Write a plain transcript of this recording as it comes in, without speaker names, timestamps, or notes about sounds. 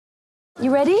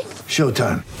You ready?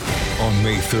 Showtime. On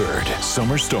May 3rd,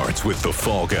 summer starts with The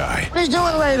Fall Guy. Let's do it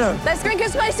later. Let's drink a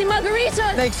spicy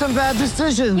margarita. Make some bad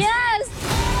decisions. Yes!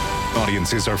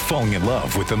 Audiences are falling in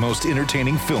love with the most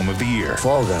entertaining film of the year.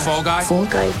 Fall Guy. Fall Guy? Fall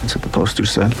Guy. That's what the poster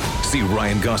said. See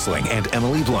Ryan Gosling and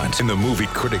Emily Blunt in the movie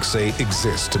critics say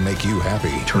exists to make you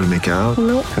happy. Trying to make it out?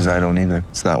 Nope. Because I don't either.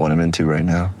 It's not what I'm into right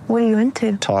now. What are you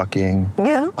into? Talking.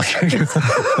 Yeah.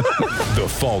 The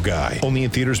Fall Guy. Only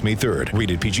in theaters May 3rd.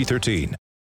 Rated PG-13.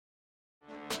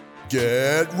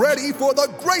 Get ready for the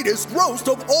greatest roast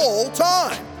of all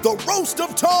time, the Roast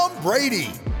of Tom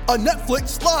Brady, a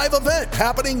Netflix live event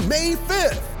happening May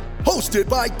 5th. Hosted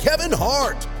by Kevin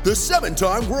Hart, the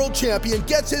 7-time world champion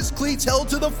gets his cleats held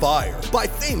to the fire by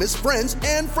famous friends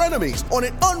and frenemies on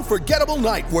an unforgettable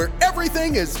night where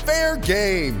everything is fair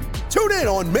game. Tune in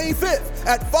on May 5th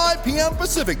at 5 p.m.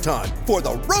 Pacific time for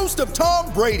the Roast of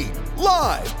Tom Brady,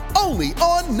 live only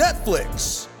on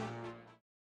Netflix.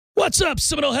 What's up,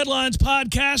 Seminole Headlines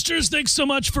podcasters? Thanks so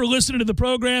much for listening to the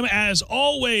program. As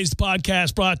always, the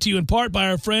podcast brought to you in part by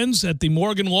our friends at the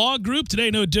Morgan Law Group. Today,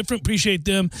 no different. Appreciate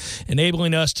them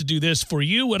enabling us to do this for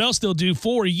you. What else they'll do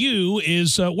for you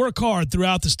is work hard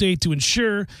throughout the state to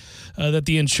ensure that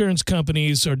the insurance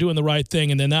companies are doing the right thing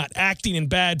and they're not acting in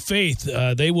bad faith.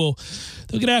 They'll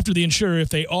get after the insurer if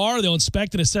they are. They'll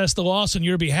inspect and assess the loss on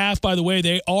your behalf. By the way,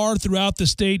 they are throughout the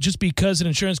state. Just because an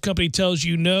insurance company tells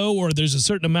you no or there's a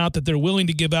certain amount that they're willing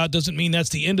to give out doesn't mean that's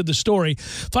the end of the story.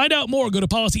 Find out more. Go to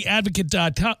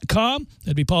policyadvocate.com.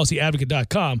 That'd be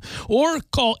policyadvocate.com. Or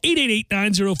call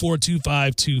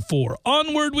 888-904-2524.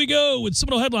 Onward we go with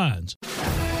Seminole Headlines.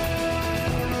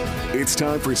 It's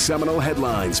time for Seminole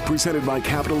Headlines, presented by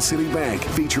Capital City Bank,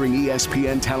 featuring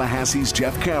ESPN Tallahassee's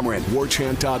Jeff Cameron,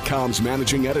 WarChant.com's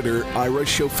managing editor, Ira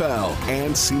Schofel,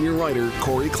 and senior writer,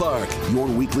 Corey Clark. Your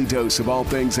weekly dose of all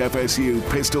things FSU,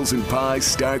 pistols, and pies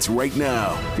starts right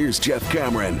now. Here's Jeff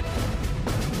Cameron.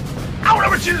 Hour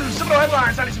number 2, Seminole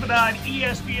Headlines, 97.9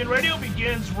 ESPN Radio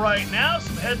begins right now.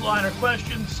 Some headliner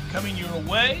questions coming your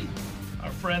way.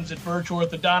 Our friends at Birch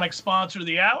Orthodontics sponsor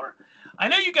the hour. I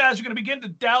know you guys are going to begin to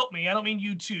doubt me. I don't mean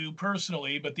you two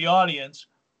personally, but the audience,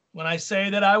 when I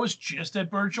say that I was just at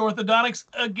Birch Orthodontics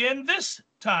again this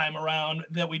time around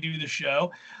that we do the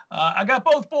show. I got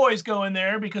both boys going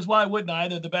there because why wouldn't I?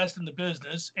 They're the best in the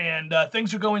business, and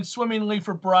things are going swimmingly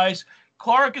for Bryce.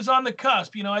 Clark is on the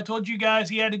cusp. You know, I told you guys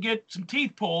he had to get some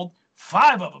teeth pulled,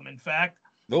 5 of them, in fact.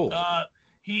 Oh.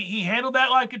 He handled that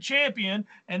like a champion,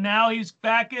 and now he's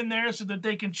back in there so that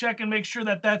they can check and make sure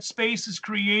that that space has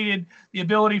created the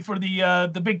ability for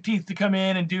the big teeth to come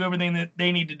in and do everything that they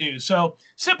need to do. So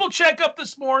simple checkup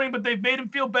this morning, but they've made him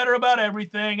feel better about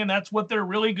everything, and that's what they're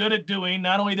really good at doing.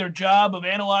 Not only their job of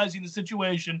analyzing the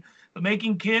situation, but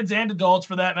making kids and adults,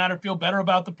 for that matter, feel better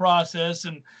about the process.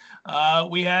 And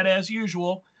we had, as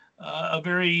usual, a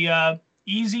very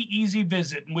easy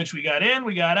visit in which we got in,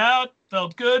 we got out,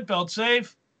 felt good, felt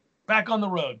safe, back on the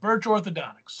road. Birch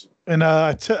Orthodontics. And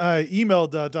I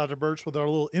emailed Dr. Birch with our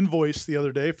little invoice the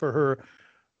other day for her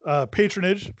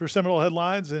patronage for Seminole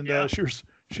Headlines, and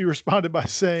she responded by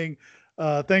saying,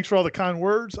 thanks for all the kind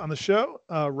words on the show,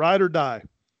 ride or die.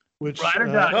 Ride or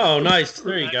die. Oh, nice.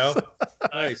 There you go.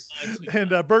 Nice. And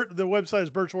the website is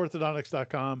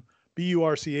birchorthodontics.com,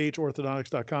 BURCH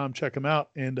orthodontics.com. Check them out,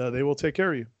 and they will take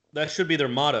care of you. That should be their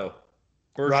motto.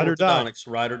 Birch Ride or die. Orthodontics,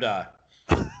 ride or die.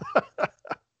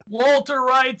 Walter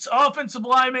writes, offensive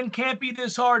linemen can't be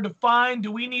this hard to find.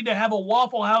 Do we need to have a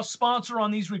Waffle House sponsor on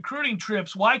these recruiting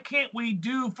trips? Why can't we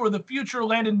do for the future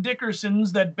Landon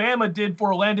Dickersons that Bama did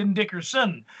for Landon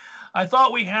Dickerson? I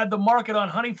thought we had the market on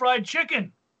honey fried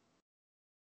chicken.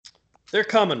 They're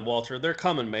coming, Walter. They're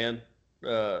coming, man.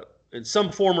 In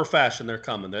some form or fashion, they're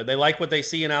coming. They like what they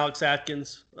see in Alex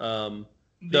Atkins.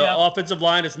 The offensive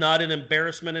line is not an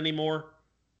embarrassment anymore.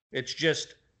 It's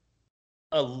just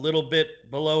a little bit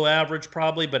below average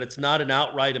probably, but it's not an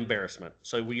outright embarrassment.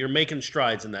 So you're making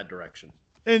strides in that direction.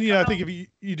 And, I think if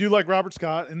you do like Robert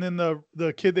Scott, and then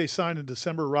the kid they signed in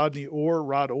December, Rod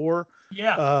Orr,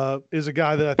 is a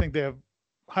guy that I think they have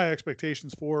high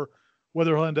expectations for.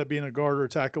 Whether he'll end up being a guard or a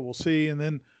tackle, we'll see. And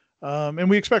then and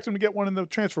we expect him to get one in the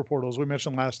transfer portal, as we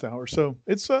mentioned last hour. So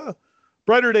it's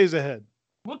brighter days ahead.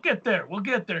 We'll get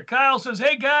there. Kyle says,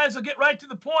 hey, guys, I'll get right to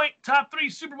the point. Top 3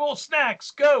 Super Bowl snacks.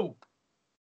 Go.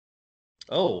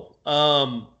 Oh.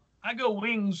 I go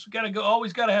wings.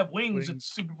 Always got to have wings at the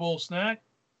Super Bowl snack.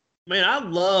 Man, I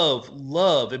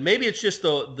love, and maybe it's just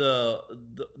the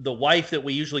wife that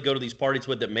we usually go to these parties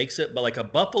with that makes it, but like a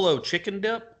buffalo chicken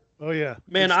dip. Oh, yeah.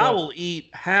 Man, I will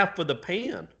eat half of the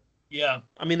pan. Yeah.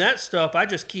 I mean, that stuff, I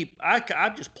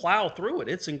just plow through it.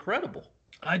 It's incredible.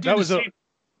 I do.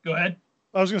 Go ahead.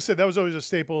 I was going to say that was always a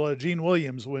staple. Gene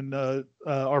Williams, when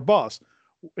our boss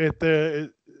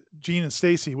Gene and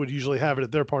Stacy would usually have it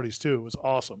at their parties too. It was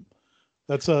awesome.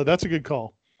 That's a good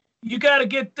call. You got to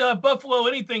get Buffalo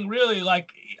anything really.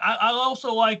 Like I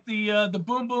also like the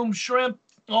boom boom shrimp,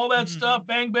 all that stuff,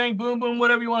 bang bang boom boom,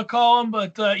 whatever you want to call them.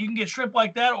 But you can get shrimp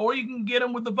like that, or you can get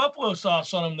them with the buffalo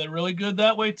sauce on them. They're really good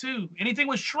that way too. Anything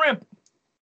with shrimp.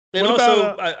 And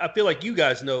also, I feel like you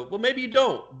guys know. Well, maybe you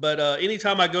don't. But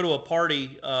anytime I go to a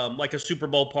party, like a Super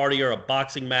Bowl party or a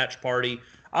boxing match party,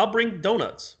 I'll bring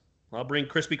donuts. I'll bring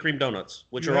Krispy Kreme donuts,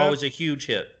 which are always a huge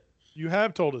hit. You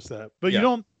have told us that, but you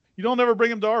don't ever bring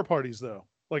them to our parties though.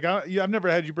 Like I've never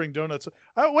had you bring donuts.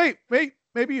 Wait,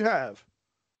 maybe you have.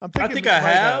 I think I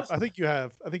have. I think you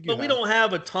have. But we don't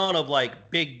have a ton of like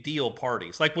big deal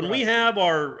parties. Like when we have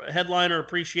our headliner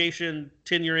appreciation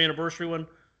 10-year anniversary one,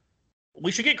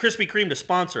 we should get Krispy Kreme to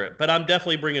sponsor it. But I'm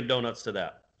definitely bringing donuts to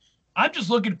that. I'm just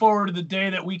looking forward to the day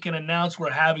that we can announce we're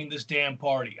having this damn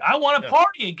party. I want to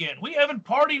party again. We haven't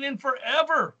partied in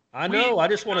forever. I know. I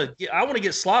just want to. I want to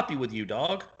get sloppy with you,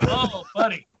 dog. Oh,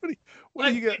 buddy. What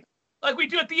do you get? Like we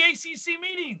do at the ACC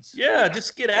meetings. Yeah,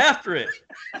 just get after it.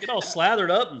 Get all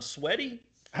slathered up and sweaty.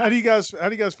 How do you guys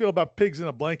feel about pigs in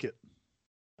a blanket?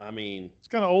 I mean, it's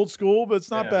kind of old school, but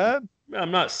it's not bad. I'm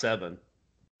not 7.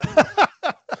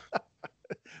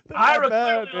 Ira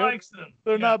clearly likes them.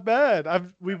 They're not bad.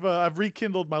 I've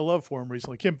rekindled my love for them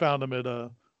recently. Kim found them at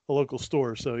a local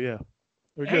store, so yeah,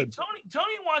 they're good.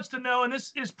 Tony wants to know, and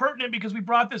this is pertinent because we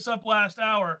brought this up last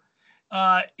hour.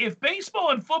 If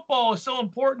baseball and football is so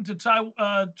important to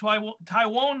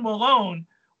Tywone Malone,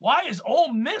 why is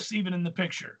Ole Miss even in the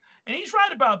picture? And he's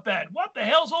right about that. What the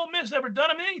hell's Ole Miss ever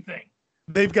done him anything?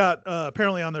 They've got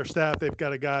apparently on their staff, they've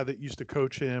got a guy that used to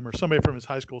coach him or somebody from his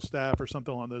high school staff or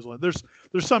something along those lines.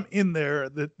 There's some in there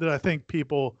that I think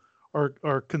people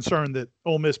are concerned that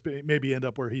Ole Miss maybe end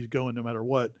up where he's going no matter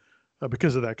what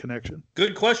because of that connection.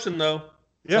 Good question, though.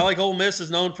 It's not like Ole Miss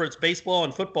is known for its baseball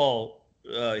and football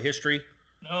history.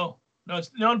 No,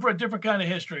 it's known for a different kind of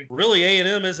history. Really,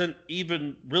 A&M isn't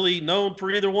even really known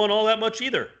for either one all that much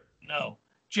either. No.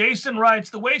 Jason writes,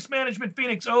 the Waste Management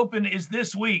Phoenix Open is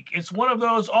this week. It's one of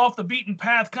those off the beaten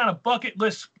path kind of bucket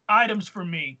list items for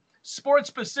me. Sports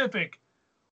specific,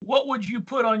 what would you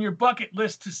put on your bucket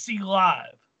list to see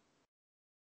live?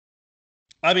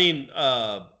 I mean,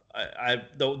 the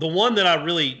one that I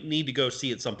really need to go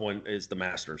see at some point is the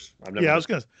Masters. I was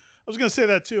gonna say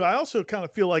that too. I also kind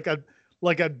of feel like I'd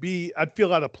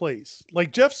feel out of place.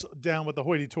 Like Jeff's down with the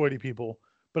hoity-toity people.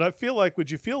 But I feel like,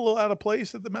 would you feel a little out of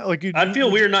place at the like? I'd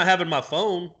feel weird not having my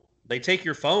phone. They take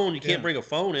your phone. You can't bring a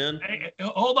phone in. Hey,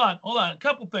 hold on. A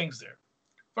couple things there.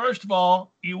 First of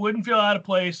all, you wouldn't feel out of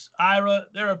place. Ira,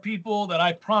 there are people that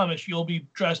I promise you'll be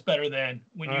dressed better than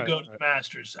when you go to the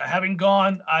Masters. Having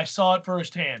gone, I saw it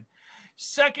firsthand.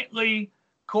 Secondly,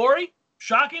 Corey,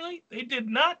 shockingly, they did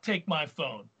not take my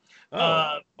phone.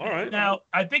 All right. Now,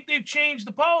 I think they've changed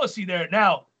the policy there.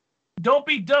 Now, don't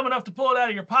be dumb enough to pull it out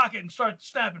of your pocket and start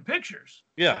snapping pictures.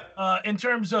 Yeah. In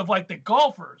terms of like the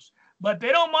golfers, but they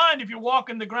don't mind if you're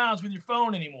walking the grounds with your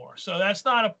phone anymore. So that's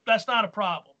not a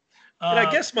problem. And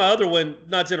I guess my other one,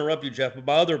 not to interrupt you, Jeff, but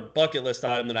my other bucket list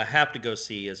item that I have to go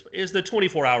see is the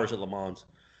 24 Hours at Le Mans.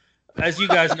 As you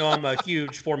guys know, I'm a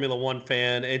huge Formula One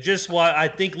fan, and just why I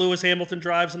think Lewis Hamilton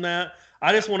drives in that.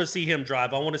 I just want to see him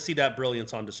drive. I want to see that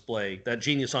brilliance on display, that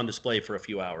genius on display for a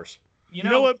few hours. You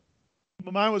know what?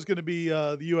 Mine was going to be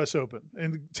the U.S. Open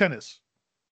and tennis.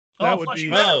 That would be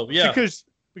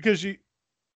because you,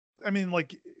 I mean,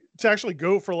 like to actually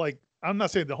go for like, I'm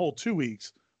not saying the whole 2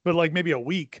 weeks, but like maybe a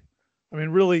week. I mean,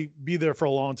 really be there for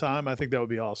a long time. I think that would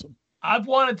be awesome. I've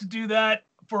wanted to do that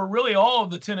for really all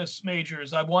of the tennis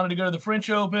majors. I've wanted to go to the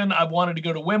French Open. I've wanted to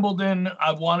go to Wimbledon.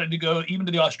 I've wanted to go even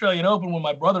to the Australian Open when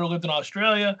my brother lived in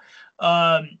Australia.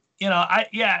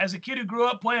 As a kid who grew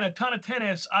up playing a ton of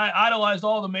tennis, I idolized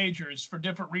all the majors for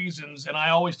different reasons, and I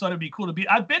always thought it'd be cool to be.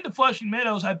 I've been to Flushing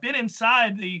Meadows. I've been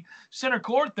inside the center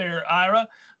court there, Ira,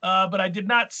 but I did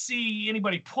not see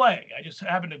anybody play. I just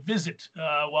happened to visit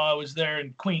while I was there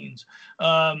in Queens,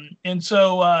 I've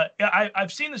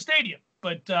seen the stadium.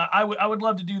 But I would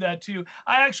love to do that too.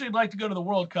 I actually would like to go to the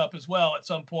World Cup as well at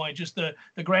some point. Just the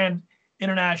grand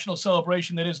international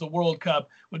celebration that is the World Cup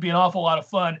would be an awful lot of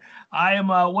fun. I am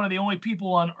one of the only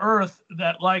people on earth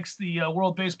that likes the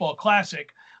World Baseball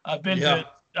Classic. I've been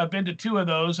to 2 of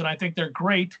those, and I think they're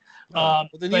great. Well,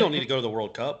 then you don't need to go to the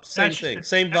World Cup. Same thing,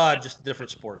 same vibe, just a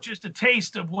different sport. Just a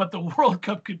taste of what the World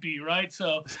Cup could be, right?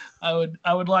 So I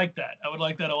would like that. I would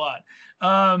like that a lot.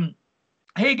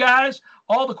 Hey guys,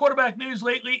 all the quarterback news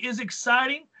lately is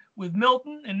exciting with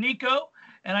Milton and Nico.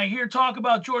 and I hear talk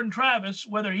about Jordan Travis,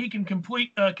 whether he can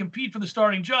compete for the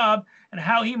starting job and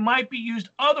how he might be used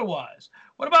otherwise.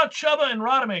 What about Chuba and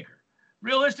Rodemaker?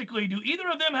 Realistically, do either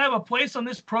of them have a place on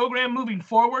this program moving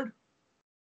forward?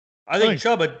 I think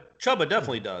Chuba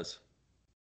definitely does.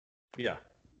 Yeah.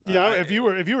 Yeah, if you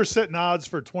were setting odds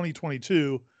for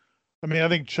 2022, I mean, I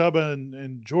think Chuba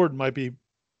and Jordan might be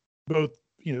both,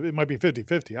 it might be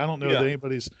 50-50. I don't know that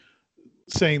anybody's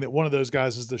saying that one of those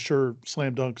guys is the sure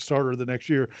slam dunk starter the next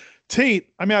year.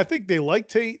 Tate, I mean, I think they like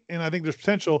Tate, and I think there's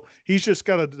potential. He's just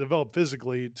got to develop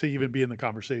physically to even be in the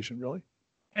conversation, really.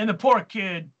 And the poor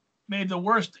kid made the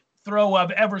worst throw I've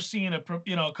ever seen a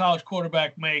college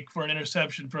quarterback make for an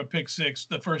interception for a pick six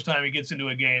the first time he gets into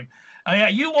a game.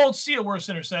 You won't see a worse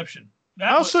interception.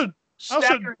 That was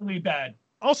staggeringly bad.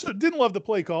 Also, didn't love the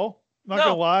play call. Not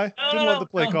gonna lie, didn't love the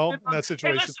play call in that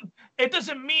situation. Hey, listen, it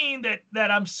doesn't mean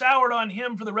that I'm soured on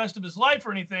him for the rest of his life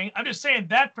or anything. I'm just saying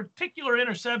that particular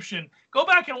interception. Go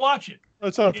back and watch it.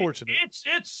 That's unfortunate.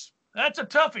 That's a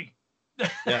toughie.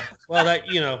 Yeah. Well,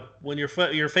 when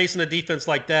you're facing a defense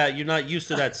like that, you're not used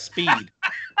to that speed.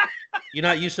 You're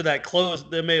not used to that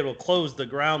them able to close the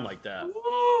ground like that.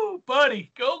 Ooh,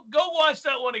 buddy, go watch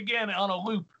that one again on a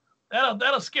loop.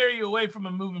 That'll scare you away from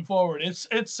him moving forward.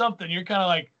 It's something. You're kind of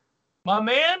like, my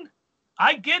man,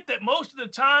 I get that most of the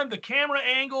time the camera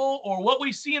angle or what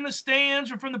we see in the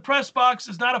stands or from the press box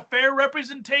is not a fair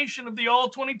representation of the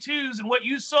all-22s and what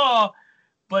you saw,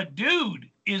 but dude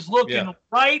is looking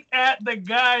right at the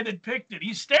guy that picked it.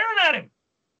 He's staring at him.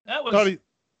 That was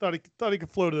thought he could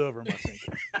float it over him, I think.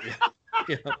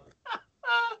 Yeah.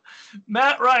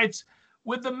 Matt writes,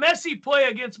 with the messy play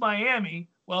against Miami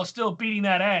while still beating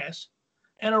that ass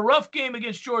and a rough game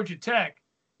against Georgia Tech,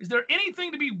 is there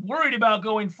anything to be worried about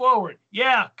going forward?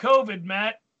 Yeah, COVID,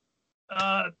 Matt.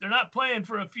 They're not playing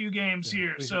for a few games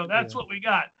here, so that's what we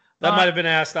got. That might have been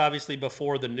asked, obviously,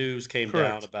 before the news came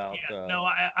down about. Yeah, no,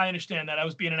 I understand that. I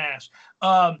was being an ass.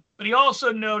 But he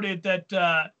also noted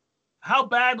that how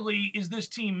badly is this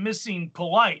team missing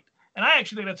Polite? And I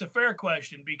actually think that's a fair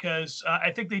question because I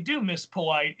think they do miss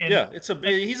Polite. And it's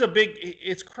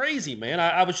crazy, man.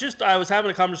 I was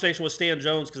having a conversation with Stan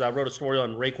Jones because I wrote a story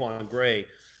on Raekwon Gray,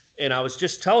 and I was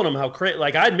just telling him how crazy.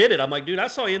 Like, I admitted, I'm like, dude, I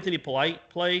saw Anthony Polite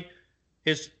play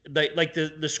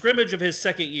the scrimmage of his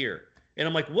second year. And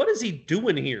I'm like, what is he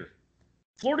doing here?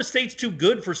 Florida State's too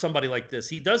good for somebody like this.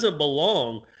 He doesn't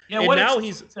belong. Yeah, and now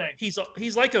he's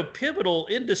like a pivotal,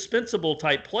 indispensable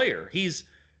type player. He's,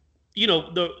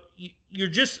 Wyatt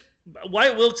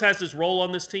Wilkes has his role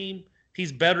on this team.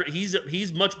 He's better.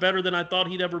 He's much better than I thought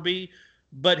he'd ever be,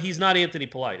 but he's not Anthony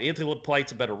Polite. Anthony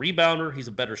Polite's a better rebounder. He's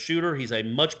a better shooter. He's a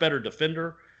much better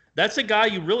defender. That's a guy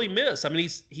you really miss. I mean,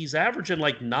 he's averaging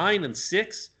like 9 and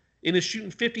 6 and is shooting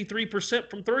 53%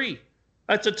 from three.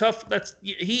 That's a tough.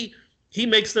 He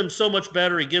makes them so much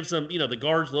better. He gives them, the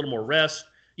guards a little more rest.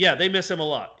 Yeah, they miss him a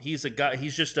lot. He's a guy.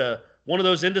 He's just one of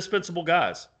those indispensable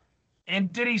guys.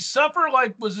 And did he suffer?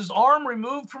 Like, was his arm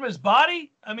removed from his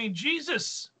body? I mean,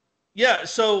 Jesus. Yeah.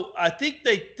 So I think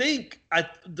it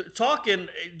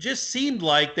just seemed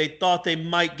like they thought they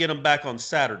might get him back on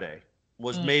Saturday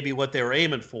was maybe what they were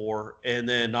aiming for. And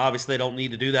then obviously they don't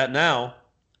need to do that now.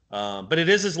 But it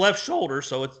is his left shoulder.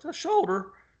 So it's a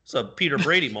shoulder. It's a Peter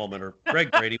Brady moment or Greg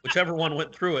Brady, whichever one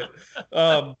went through it.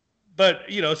 But,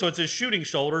 so it's his shooting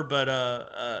shoulder. But,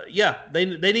 they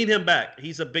need him back.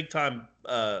 He's a big time.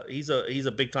 He's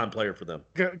a big time player for them.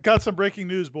 Got some breaking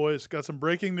news, boys. Got some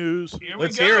breaking news.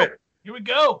 Let's hear it. Here we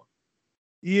go.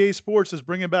 EA Sports is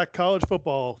bringing back college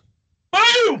football.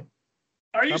 Boom!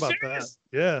 Are you How about serious?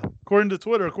 That? Yeah. According to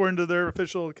Twitter, according to their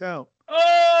official account.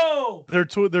 Oh! Their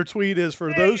tweet is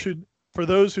for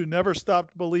those who never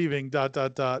stopped believing ... And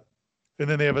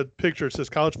then they have a picture that says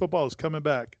college football is coming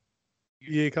back.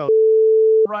 EA college.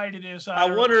 Right, it is.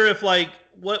 I wonder if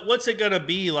what's it gonna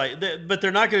be like? But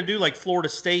they're not gonna do like Florida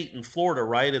State and Florida,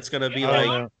 right? It's gonna be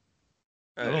I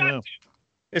don't know.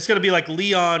 It's gonna be like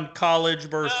Leon College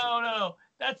versus. No.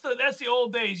 That's the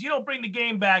old days. You don't bring the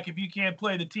game back if you can't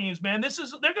play the teams, man.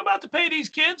 They're about to pay these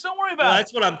kids. Don't worry about it.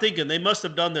 That's what I'm thinking. They must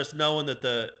have done this knowing that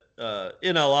the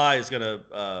NLI is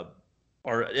gonna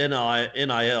or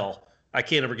NIL. I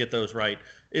can't ever get those right.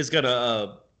 Is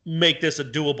gonna make this a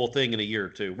doable thing in a year or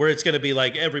two, where it's going to be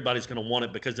like everybody's going to want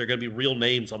it because they're going to be real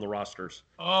names on the rosters.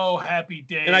 Oh, happy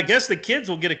days. And I guess the kids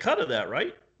will get a cut of that,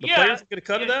 right? The players will get a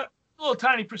cut of that? A little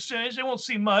tiny percentage. They won't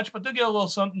see much, but they'll get a little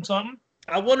something.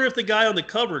 I wonder if the guy on the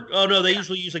cover – oh, no, they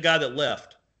usually use a guy that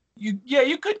left. You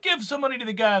could give some money to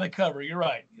the guy on the cover. You're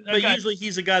right. Usually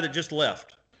he's a guy that just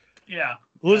left. Yeah.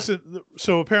 Listen,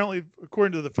 so apparently,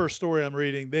 according to the first story I'm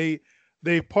reading,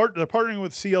 they're partnering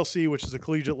with CLC, which is a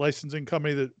collegiate licensing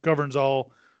company that governs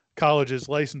all colleges'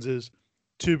 licenses,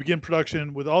 to begin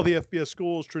production with all the FBS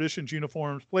schools, traditions,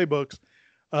 uniforms, playbooks.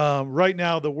 Right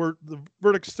now, the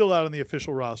verdict's still out on the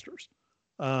official rosters.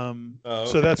 Okay.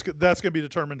 So that's going to be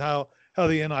determined how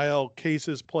the NIL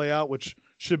cases play out, which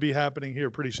should be happening here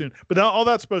pretty soon. But now all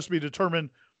that's supposed to be determined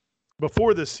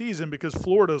before this season because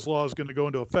Florida's law is going to go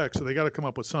into effect. So they got to come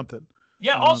up with something.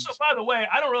 Yeah. Also, by the way,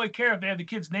 I don't really care if they have the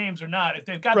kids' names or not. If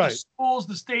they've got the schools,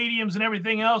 the stadiums, and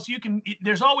everything else,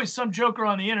 there's always some joker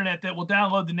on the internet that will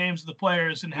download the names of the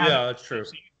players and have. Yeah, that's true.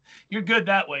 You're good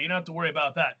that way. You don't have to worry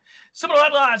about that. Seminole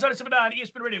Headlines on 79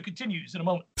 ESPN Radio continues in a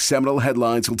moment. Seminole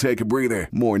Headlines will take a breather.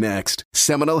 More next.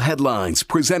 Seminole Headlines,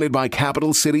 presented by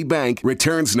Capital City Bank,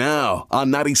 returns now on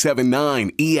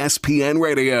 97.9 ESPN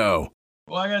Radio.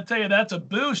 Well, I got to tell you, that's a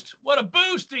boost. What a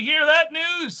boost to hear that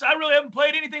news. I really haven't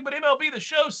played anything but MLB The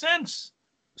Show since.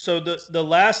 So the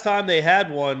last time they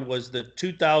had one was the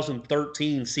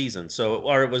 2013 season.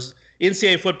 Or it was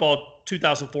NCAA football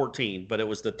 2014, but it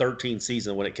was the 13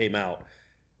 season when it came out.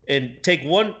 And take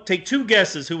two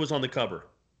guesses who was on the cover.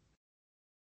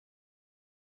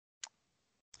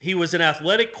 He was an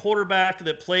athletic quarterback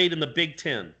that played in the Big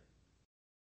Ten.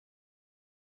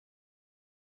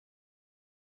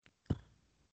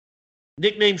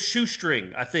 Nicknamed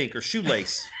Shoestring, I think, or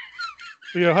Shoelace.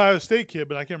 The Ohio State kid,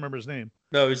 but I can't remember his name.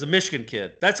 No, he's a Michigan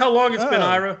kid. That's how long it's been,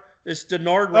 Ira. It's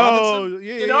Denard Robinson.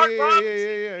 Oh,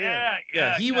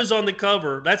 yeah. He was on the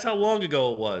cover. That's how long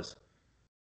ago it was.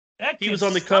 He was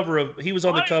on the cover of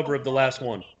the last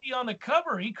one. He on the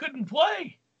cover. He couldn't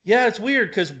play. Yeah, it's weird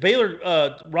because Baylor,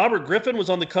 Robert Griffin was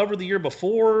on the cover the year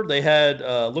before. They had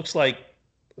looks like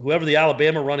whoever the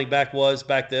Alabama running back was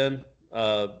back then,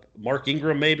 Mark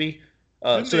Ingram maybe.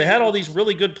 So they had all these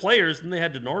really good players, and they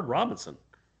had Denard Robinson.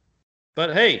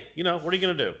 But hey, what are you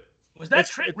going to do? Was that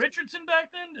Trent Richardson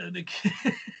back then?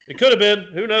 It could have been.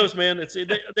 Who knows, man?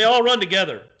 They all run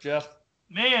together, Jeff.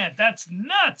 Man, that's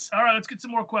nuts. All right, let's get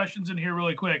some more questions in here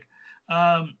really quick.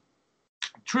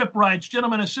 Trip writes,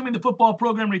 gentlemen, assuming the football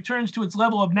program returns to its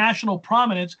level of national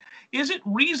prominence, is it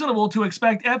reasonable to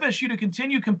expect FSU to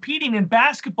continue competing in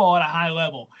basketball at a high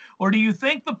level? Or do you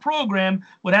think the program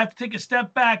would have to take a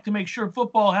step back to make sure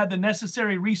football had the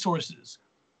necessary resources?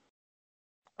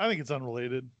 I think it's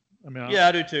unrelated. Yeah,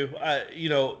 I do too.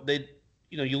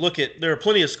 You look at, there are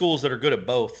plenty of schools that are good at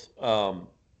both.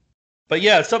 But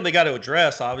yeah, it's something they got to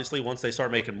address, obviously, once they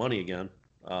start making money again.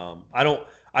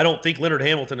 I don't think Leonard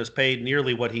Hamilton is paid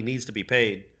nearly what he needs to be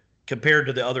paid compared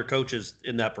to the other coaches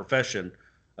in that profession.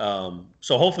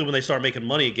 So hopefully when they start making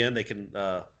money again,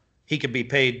 he can be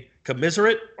paid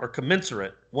commensurate or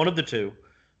commensurate, one of the two,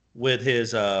 with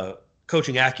his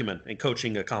coaching acumen and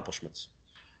coaching accomplishments.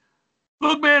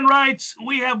 Boogman writes,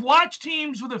 we have watched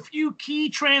teams with a few key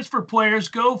transfer players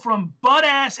go from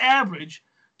butt-ass average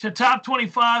to top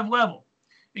 25 level.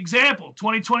 Example,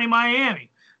 2020 Miami.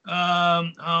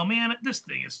 Oh man, this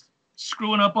thing is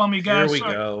screwing up on me, guys. Here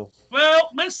we go.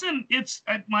 Well, listen, it's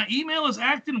my email is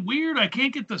acting weird. I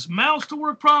can't get this mouse to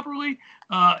work properly.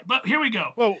 But here we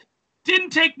go. Whoa. Didn't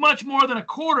take much more than a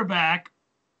quarterback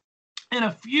and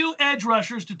a few edge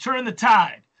rushers to turn the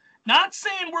tide. Not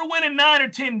saying we're winning 9 or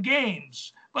 10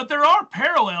 games, but there are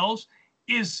parallels.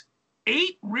 Is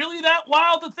 8 really that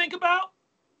wild to think about?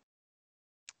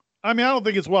 I don't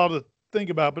think it's wild to think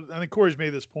about, but I think Corey's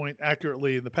made this point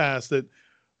accurately in the past that,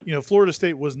 Florida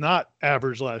State was not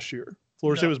average last year.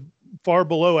 Florida State was far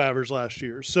below average last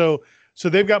year. So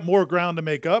they've got more ground to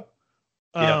make up.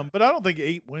 But I don't think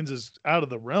 8 wins is out of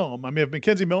the realm. If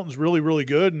Mackenzie Milton's really, really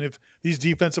good, and if these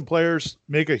defensive players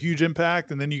make a huge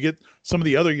impact, and then you get some of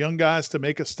the other young guys to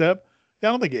make a step, I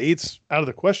don't think 8's out of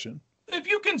the question. If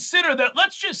you consider that,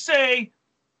 let's just say,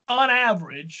 on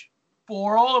average,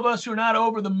 for all of us who are not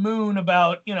over the moon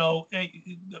about,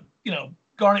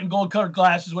 garnet and gold colored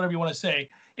glasses, whatever you want to say,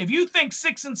 if you think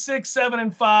 6-6,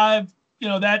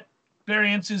 7-5, that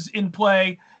variance is in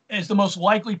play as the most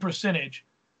likely percentage,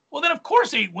 well, then of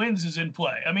course 8 wins is in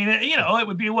play. It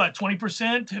would be what,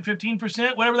 20%,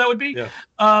 15%, whatever that would be.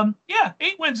 Yeah.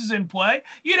 8 wins is in play.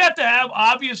 You'd have to have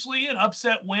obviously an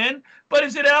upset win, but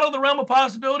is it out of the realm of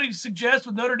possibility to suggest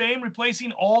with Notre Dame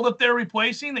replacing all that they're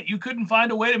replacing that you couldn't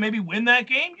find a way to maybe win that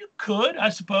game? You could, I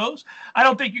suppose. I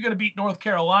don't think you're going to beat North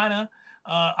Carolina.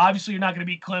 Obviously, you're not going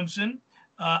to beat Clemson.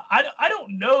 I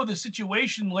don't know the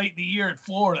situation late in the year at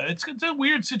Florida. It's a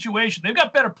weird situation. They've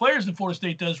got better players than Florida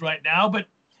State does right now, but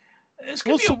this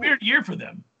could be a weird year for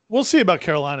them. We'll see about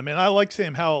Carolina, man. I like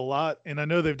Sam Howell a lot, and I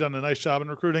know they've done a nice job in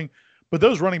recruiting, but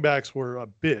those running backs were a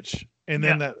bitch. And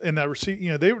then that receipt,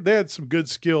 they had some good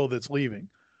skill that's leaving.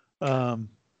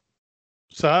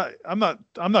 So I'm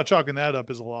not chalking that up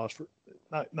as a loss for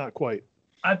not quite.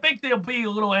 I think they'll be a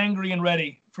little angry and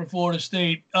ready for Florida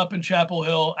State up in Chapel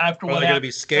Hill after what they're going to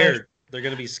be scared. They're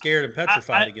going to be scared and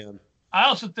petrified again. I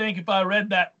also think if I read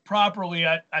that properly,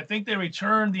 I think they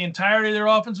returned the entirety of their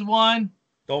offensive line.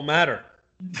 Don't matter.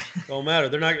 Don't matter.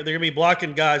 They're going to be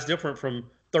blocking guys different from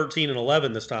 13 and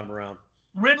 11 this time around.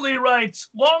 Ridley writes,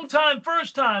 long time,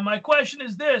 first time. My question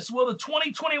is this. Will the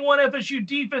 2021 FSU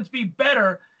defense be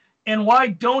better, and why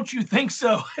don't you think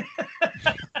so?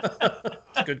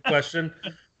 Good question.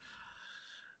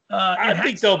 I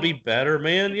think they'll be better,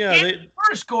 man. Yeah.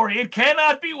 Worse, Corey. It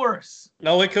cannot be worse.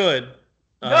 No, it could.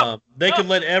 They could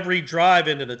let every drive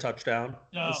into the touchdown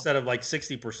instead of like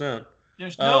 60%.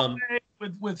 There's no way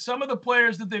with some of the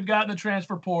players that they've got in the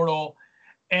transfer portal,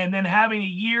 and then having a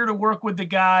year to work with the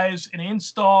guys and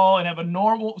install and have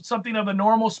something of a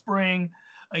normal spring,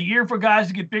 a year for guys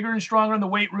to get bigger and stronger in the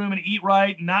weight room and eat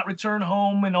right and not return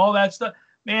home and all that stuff.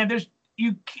 Man,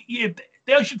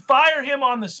 they should fire him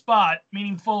on the spot,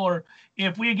 meaning Fuller,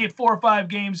 if we get 4 or 5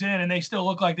 games in and they still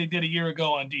look like they did a year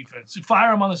ago on defense.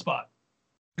 Fire him on the spot.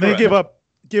 They give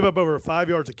up over 5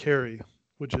 yards a carry,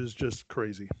 which is just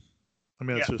crazy. I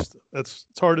mean, it's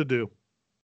hard to do.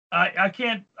 I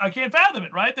can't fathom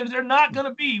it, right? They're not going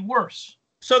to be worse.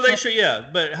 So they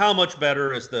should, but how much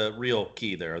better is the real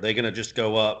key there? Are they going to just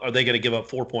go up? Are they going to give up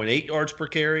 4.8 yards per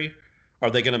carry? Are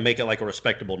they going to make it like a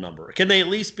respectable number? Can they at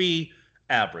least be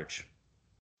average?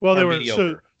 Well, they were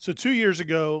mediocre? So 2 years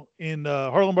ago in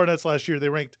Harlan Barnett's last year, they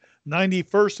ranked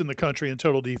 91st in the country in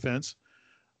total defense.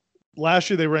 Last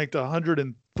year they ranked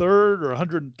 103rd or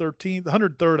 113th,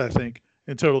 103rd, I think,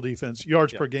 in total defense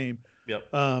yards per game. Yep.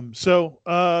 I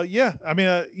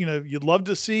mean, you'd love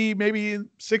to see maybe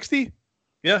 60.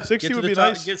 Yeah, 60 would be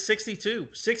nice. Get 62.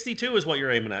 62 is what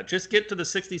you're aiming at. Just get to the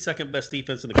 62nd best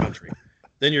defense in the country.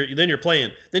 Then you're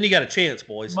playing. Then you got a chance,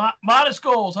 boys. Modest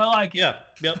goals. I like it. Yeah.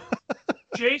 Yep.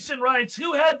 Jason writes,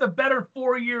 who had the better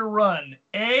 4-year run?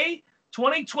 A,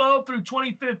 2012 through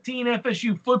 2015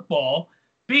 FSU football.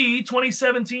 B,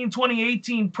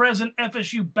 2017-2018 present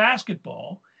FSU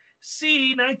basketball.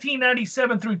 C,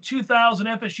 1997 through 2000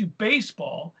 FSU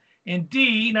baseball. And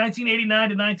D, 1989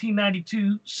 to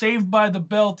 1992 Saved by the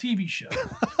Bell TV show.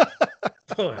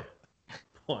 Boy.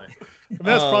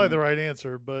 That's probably the right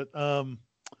answer, but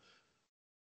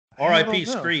R.I.P.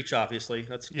 Screech, obviously.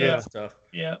 That's tough.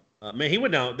 Yeah. Man, he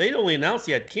went down. They only announced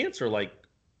he had cancer like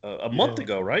a month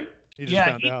ago, right? He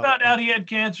found out he had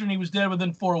cancer and he was dead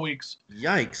within 4 weeks.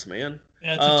 Yikes, man.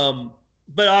 Yeah,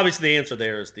 but obviously the answer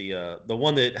there is the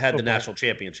one that had the national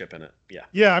championship in it. Yeah.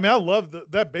 Yeah, I mean, I love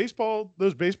that baseball.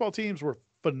 Those baseball teams were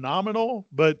phenomenal,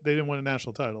 but they didn't win a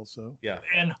national title. So yeah,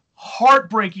 and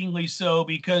heartbreakingly so,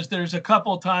 because there's a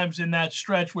couple of times in that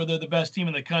stretch where they're the best team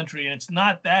in the country, and it's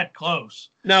not that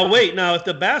close. Now if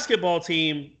the basketball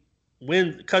team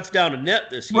cuts down a net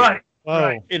this year,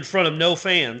 right, in front of no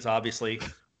fans, obviously.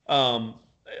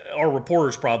 Or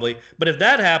reporters probably, but if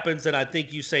that happens, then I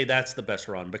think you say that's the best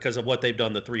run because of what they've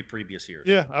done the 3 previous years.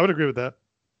 Yeah, I would agree with that.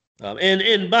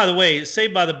 And by the way,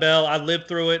 Saved by the Bell, I lived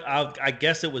through it. I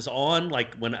guess it was on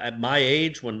like when at my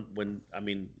age, when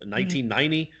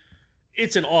 1990.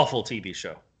 It's an awful TV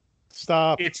show.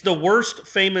 Stop. It's the worst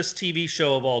famous TV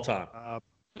show of all time.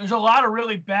 There's a lot of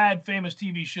really bad famous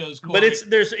TV shows, Corey. But it's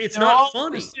not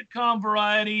funny. Sitcom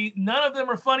variety. None of them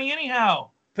are funny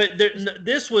anyhow. But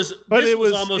this was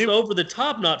almost over the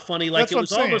top, not funny. Like it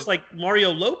was almost like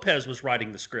Mario Lopez was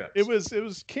writing the script. It was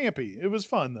campy. It was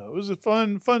fun though. It was a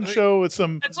fun show with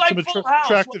some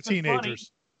attractive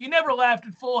teenagers. You never laughed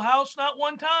at Full House, not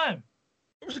one time.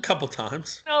 There was a couple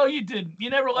times. No, you didn't. You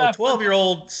never laughed.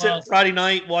 12-year-old sitting Friday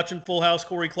night watching Full House,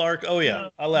 Corey Clark. Oh yeah,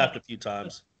 I laughed a few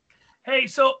times. Hey,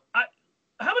 so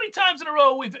how many times in a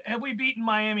row have we beaten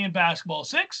Miami in basketball?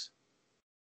 6?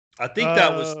 I think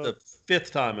that was the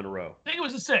 5th time in a row. I think it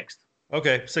was the 6th.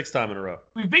 Okay, 6th time in a row.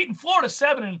 We've beaten Florida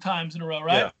 7 times in a row,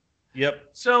 right? Yeah. Yep.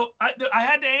 So I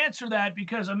had to answer that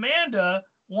because Amanda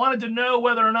wanted to know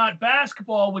whether or not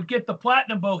basketball would get the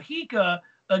Platinum Bohica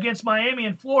against Miami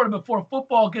and Florida before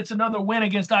football gets another win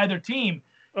against either team.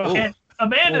 And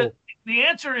Amanda, the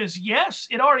answer is yes.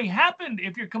 It already happened.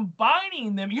 If you're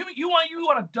combining them, you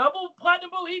want a double Platinum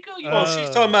Bohica?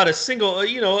 She's talking about a single,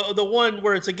 the one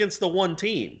where it's against the one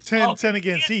team. 10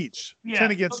 against each. Yeah,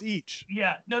 10 against each.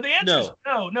 Yeah. No, the answer is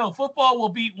no. Football will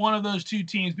beat one of those 2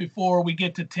 teams before we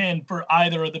get to 10 for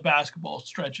either of the basketball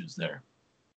stretches there.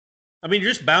 I mean,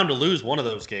 you're just bound to lose one of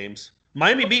those games.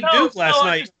 Miami beat Duke last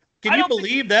night. Can you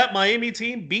believe that Miami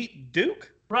team beat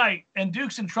Duke? Right, and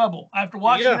Duke's in trouble. After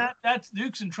watching that, that's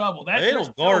Duke's in trouble. They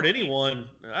don't guard anyone.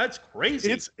 That's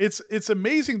crazy. It's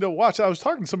amazing to watch. I was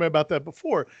talking to somebody about that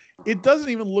before. It doesn't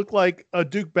even look like a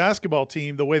Duke basketball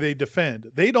team the way they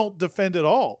defend. They don't defend at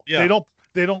all. Yeah.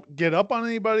 They don't get up on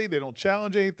anybody. They don't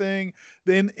challenge anything.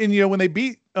 Then when they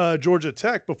beat Georgia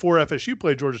Tech before FSU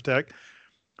played Georgia Tech,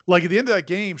 like at the end of that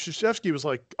game, Krzyzewski was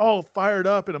like all fired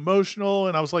up and emotional,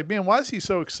 and I was like, man, why is he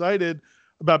so excited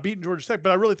about beating Georgia Tech?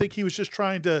 But I really think he was just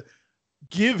trying to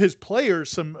give his players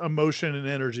some emotion and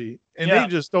energy, and they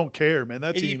just don't care, man.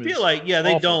 That team you feel like, they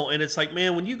awful. don't. And it's like,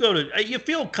 man, when you go to, you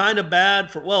feel kind of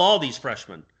bad for, all these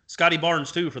freshmen, Scotty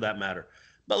Barnes too, for that matter.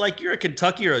 But like you're a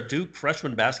Kentucky or a Duke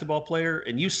freshman basketball player,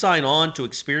 and you sign on to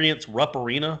experience Rupp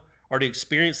Arena or to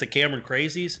experience the Cameron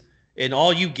Crazies, and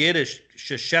all you get is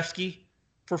Krzyzewski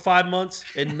for 5 months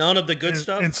and none of the good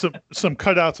stuff. And some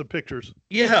cutouts of pictures.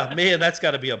 Yeah, man, that's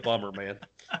got to be a bummer, man.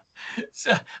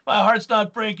 So, my heart's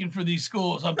not breaking for these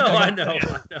schools. I know.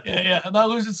 Yeah, I'm not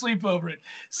losing sleep over it.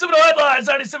 Seminole Headlines,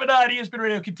 97.9 ESPN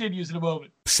Radio continues in a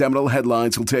moment. Seminole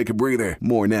Headlines will take a breather.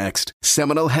 More next.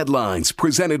 Seminole Headlines,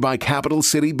 presented by Capital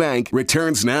City Bank,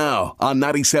 returns now on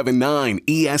 97.9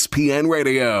 ESPN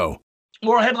Radio.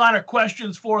 More headliner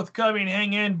questions forthcoming.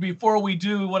 Hang in. Before we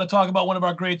do, we want to talk about one of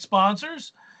our great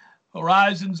sponsors,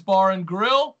 Horizons Bar and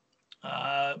Grill.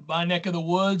 My neck of the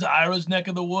woods, Ira's neck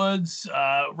of the woods,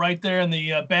 right there in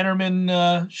the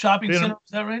Bannerman shopping center.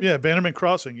 Is that right? Yeah, Bannerman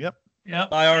Crossing. Yep.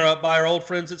 By our old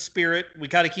friends at Spirit, we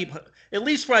got to keep at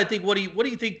least for, I think. What do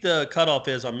you think the cutoff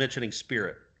is on mentioning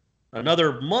Spirit?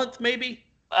 Another month, maybe.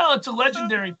 Well, it's a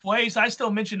legendary place. I still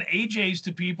mention AJ's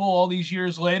to people all these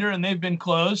years later, and they've been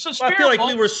closed. So I feel like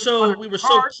we were so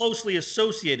closely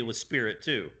associated with Spirit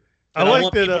too. And I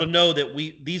want people to know that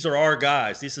these are our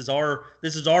guys. This is our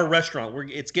restaurant.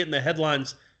 It's getting the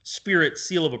Headlines Spirit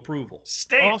seal of approval.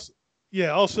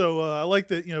 Also, I like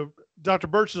that. Dr.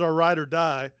 Birch is our ride or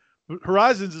die.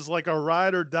 Horizons is like our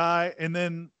ride or die, and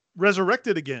then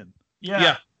resurrected again.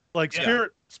 Yeah. Like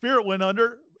Spirit went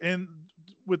under, and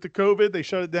with the COVID, they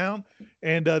shut it down,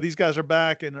 and these guys are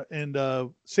back and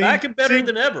back and better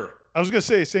than ever. I was gonna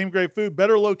say same great food,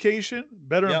 better location,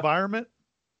 better environment.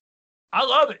 I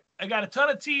love it. I got a ton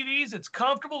of TVs. It's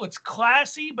comfortable. It's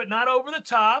classy, but not over the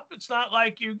top. It's not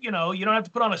like you don't have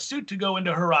to put on a suit to go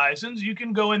into Horizons. You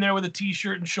can go in there with a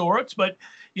T-shirt and shorts, but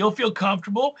you'll feel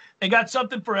comfortable. They got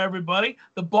something for everybody.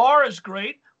 The bar is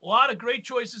great. A lot of great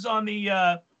choices on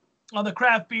the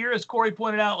craft beer, as Corey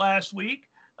pointed out last week.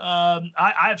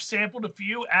 I've sampled a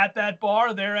few at that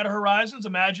bar there at Horizons.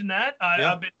 Imagine that.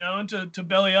 I've been known to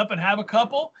belly up and have a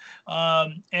couple.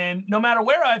 And no matter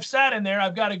where I've sat in there,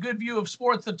 I've got a good view of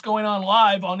sports that's going on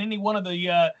live on any one of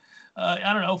the,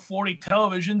 40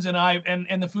 televisions,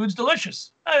 and the food's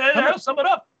delicious. Sum it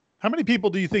up. How many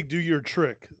people do you think do your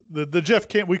trick? The Jeff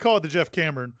we call it the Jeff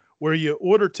Cameron, where you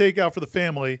order takeout for the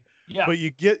family, but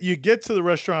you get to the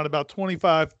restaurant about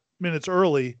 25 minutes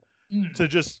early to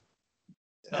just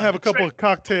have a couple of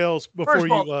cocktails before First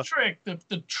of all, you.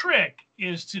 The trick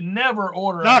is to never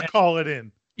order. Not call it in.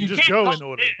 You just go and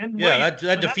order.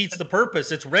 That defeats the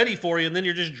purpose. It's ready for you, and then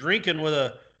you're just drinking with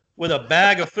a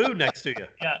bag of food next to you.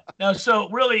 Yeah. Now, so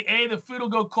really, the food will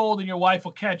go cold, and your wife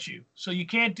will catch you. So you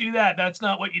can't do that. That's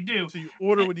not what you do. So you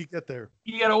order when you get there.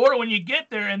 You got to order when you get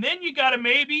there, and then you got to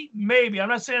maybe. I'm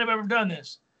not saying I've ever done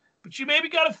this, but you maybe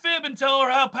got to fib and tell her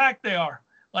how packed they are.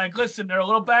 Like, listen, they're a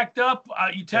little backed up.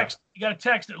 You got to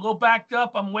text it. A little backed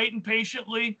up. I'm waiting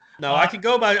patiently. No, I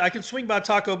can swing by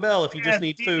Taco Bell if you just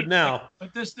need food now.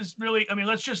 But this really,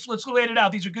 let's wait it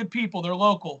out. These are good people. They're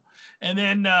local. And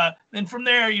then from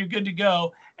there, you're good to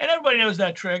go. And everybody knows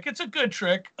that trick. It's a good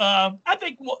trick. I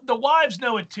think the wives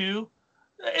know it too.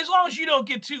 As long as you don't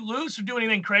get too loose or do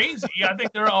anything crazy, I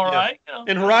think they're all right.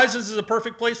 And Horizons is a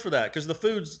perfect place for that because the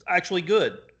food's actually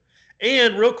good.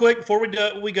 And real quick, before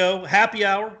we go, happy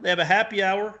hour. They have a happy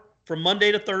hour from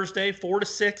Monday to Thursday, 4 to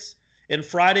 6, and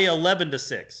Friday, 11 to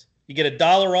 6. You get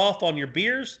 $1 off on your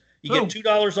beers. You get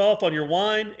 $2 off on your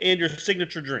wine and your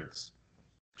signature drinks.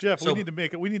 Jeff, we need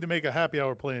to make a happy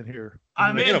hour plan here.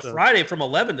 I mean, a Friday from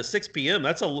 11 to 6 p.m.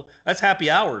 That's happy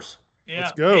hours. Yeah.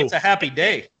 Let's go. It's a happy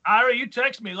day. Ira, you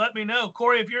text me. Let me know.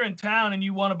 Corey, if you're in town and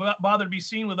you want to bother to be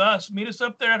seen with us, meet us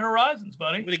up there at Horizons,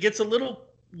 buddy. When it gets a little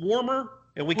warmer,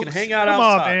 and we can hang out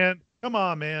outside. Come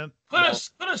on, man. Put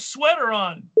a sweater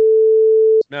on.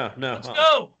 No. Let's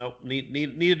go. No,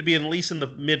 needed to be at least in the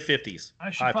mid 50s. I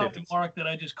should probably mark that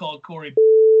I just called Corey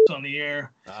on the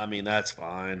air. I mean, that's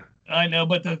fine. I know,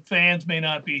 but the fans may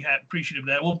not be appreciative of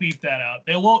that. We'll beep that out.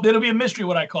 It'll be a mystery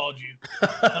what I called you.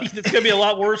 It's gonna be a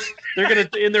lot worse.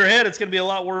 In their head, it's gonna be a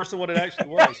lot worse than what it actually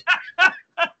was.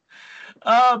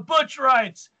 Butch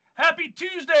writes, Happy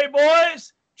Tuesday,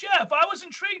 boys. Jeff, I was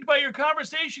intrigued by your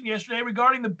conversation yesterday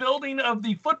regarding the building of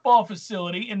the football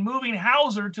facility and moving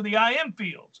Hauser to the IM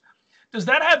fields. Does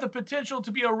that have the potential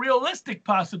to be a realistic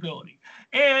possibility?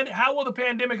 And how will the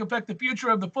pandemic affect the future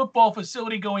of the football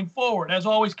facility going forward? As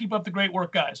always, keep up the great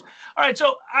work, guys. All right,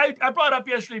 so I brought up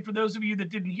yesterday, for those of you that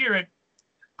didn't hear it,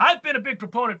 I've been a big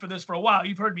proponent for this for a while.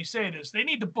 You've heard me say this. They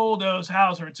need to bulldoze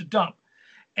Hauser. It's a dump.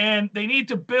 And they need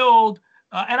to build,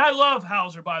 and I love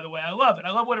Hauser, by the way. I love it.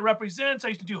 I love what it represents. I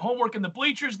used to do homework in the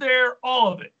bleachers there, all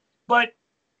of it. But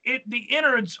the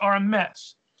innards are a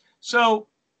mess. So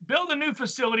build a new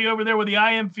facility over there where the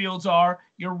IM fields are.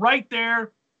 You're right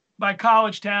there by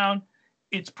College Town.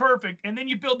 It's perfect. And then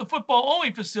you build the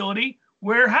football-only facility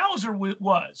where Hauser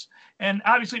was. And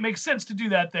obviously it makes sense to do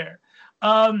that there.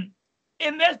 And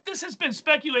this has been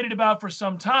speculated about for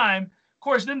some time. Of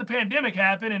course, then the pandemic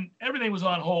happened and everything was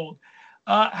on hold.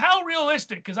 How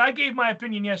realistic, because I gave my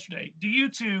opinion yesterday, do you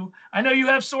two, I know you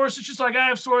have sources just like I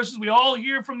have sources. We all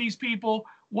hear from these people.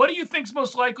 What do you think is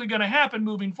most likely going to happen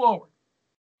moving forward?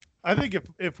 I think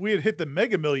if we had hit the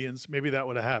Mega Millions, maybe that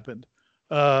would have happened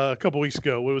a couple weeks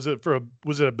ago. What was it for?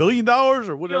 Was it $1 billion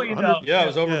or whatever? $1 billion. Yeah, it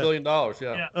was over $1 billion.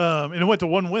 Yeah. And it went to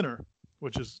one winner,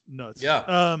 which is nuts.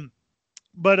 Yeah.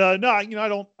 But no,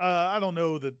 I don't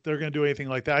know that they're going to do anything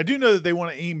like that. I do know that they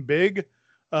want to aim big,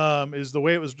 is the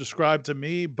way it was described to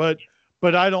me. But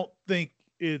I don't think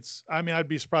it's. I mean, I'd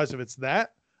be surprised if it's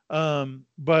that.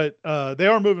 But they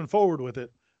are moving forward with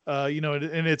it.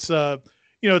 And it's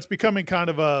it's becoming kind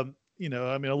of a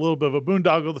little bit of a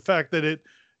boondoggle. The fact that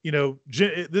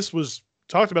this was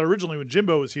talked about originally when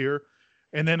Jimbo was here,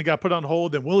 and then it got put on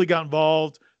hold. Then Willie got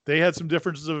involved. They had some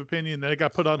differences of opinion. Then it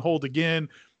got put on hold again.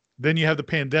 Then you have the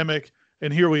pandemic,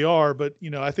 and here we are. But,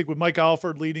 I think with Mike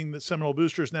Alford leading the Seminole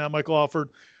Boosters now, Michael Alford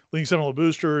leading Seminole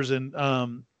Boosters, and,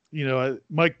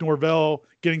 Mike Norvell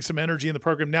getting some energy in the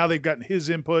program. Now they've gotten his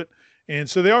input, and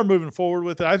so they are moving forward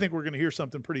with it. I think we're going to hear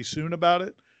something pretty soon about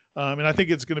it, and I think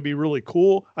it's going to be really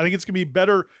cool. I think it's going to be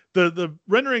better. The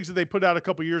renderings that they put out a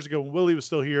couple years ago when Willie was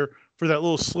still here for that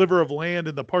little sliver of land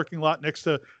in the parking lot next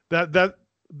to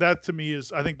that to me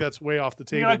is, I think that's way off the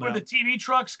table. Like now. where the TV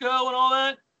trucks go and all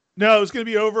that? No, it's going to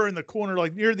be over in the corner,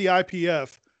 like near the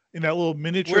IPF, in that little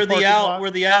miniature where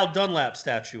the Al Dunlap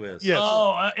statue is. Yes.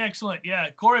 Oh, excellent.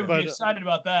 Yeah, Corey would be excited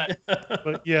about that.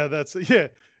 But yeah,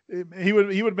 he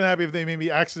would have been happy if they maybe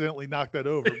accidentally knocked that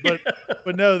over.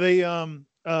 But no, they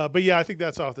but yeah, I think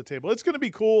that's off the table. It's going to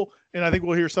be cool, and I think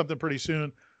we'll hear something pretty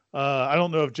soon. I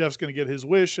don't know if Jeff's going to get his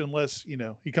wish unless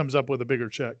he comes up with a bigger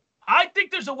check. I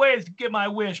think there's a way to get my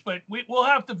wish, but we'll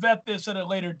have to vet this at a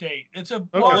later date.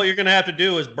 What you're going to have to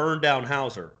do is burn down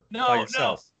Hauser by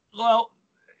yourself. No. Well,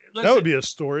 listen, that would be a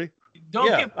story.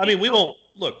 We won't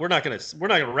look. We're not going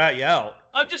to rat you out.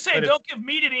 I'm just saying, don't give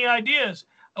me any ideas.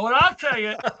 What I'll tell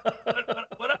you,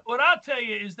 what I'll tell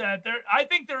you is that I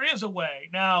think there is a way.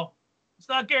 Now, it's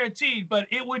not guaranteed, but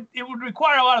it would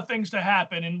require a lot of things to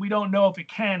happen, and we don't know if it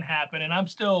can happen. And I'm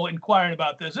still inquiring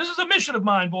about this. This is a mission of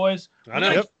mine, boys. I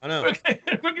know. We're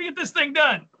gonna get this thing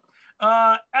done.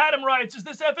 Adam writes, is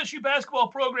this FSU basketball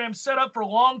program set up for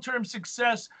long-term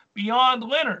success beyond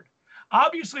Leonard?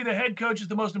 Obviously, the head coach is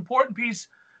the most important piece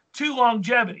to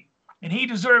longevity, and he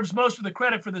deserves most of the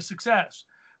credit for the success.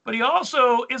 But he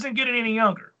also isn't getting any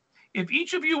younger. If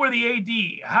each of you were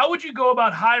the AD, how would you go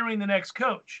about hiring the next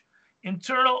coach?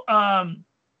 Internal,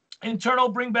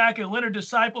 bring back a Leonard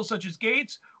disciple such as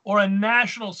Gates, or a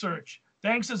national search?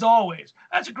 Thanks as always.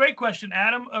 That's a great question,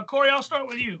 Adam. Corey, I'll start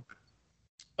with you.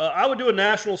 I would do a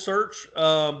national search,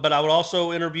 but I would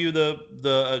also interview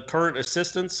the current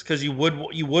assistants, because you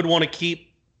would want to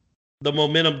keep the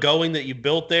momentum going that you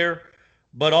built there.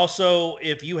 But also,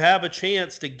 if you have a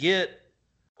chance to get,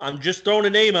 I'm just throwing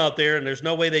a name out there, and there's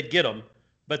no way they'd get them.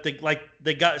 But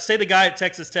the guy at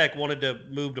Texas Tech wanted to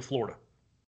move to Florida.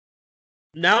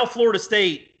 Now Florida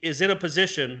State is in a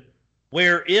position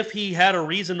where if he had a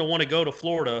reason to want to go to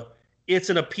Florida, it's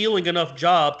an appealing enough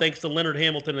job, thanks to Leonard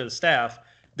Hamilton and the staff,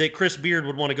 that Chris Beard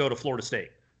would want to go to Florida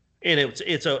State. And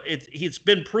it's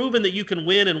been proven that you can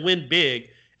win and win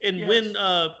big and win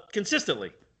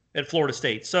consistently at Florida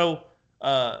State. So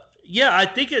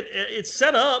I think it's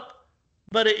set up,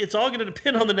 but it's all going to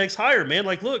depend on the next hire, man.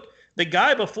 Like, look. The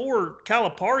guy before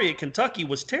Calipari at Kentucky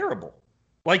was terrible.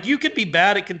 Like, you could be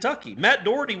bad at Kentucky. Matt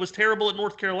Doherty was terrible at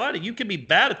North Carolina. You can be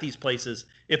bad at these places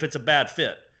if it's a bad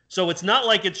fit. So it's not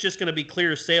like it's just going to be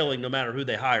clear sailing no matter who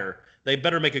they hire. They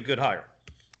better make a good hire.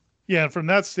 Yeah, and from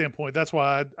that standpoint, that's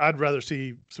why I'd rather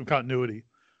see some continuity.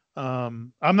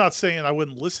 I'm not saying I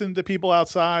wouldn't listen to people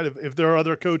outside if there are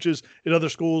other coaches at other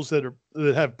schools that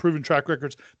have proven track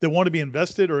records that want to be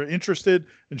invested or interested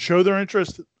and show their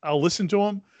interest. I'll listen to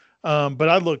them. But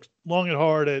I looked long and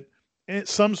hard at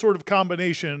some sort of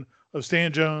combination of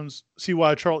Stan Jones,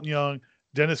 C.Y. Charlton Young,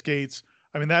 Dennis Gates.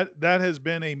 I mean, that has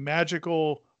been a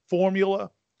magical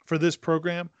formula for this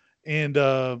program. And,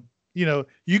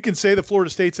 you can say the Florida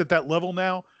State's at that level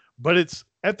now, but it's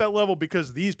at that level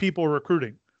because these people are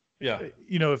recruiting. Yeah.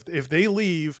 If they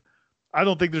leave, I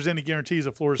don't think there's any guarantees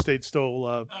that Florida State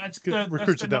still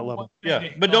recruits at that level. Yeah,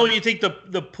 but don't you think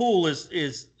the pool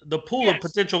is the pool of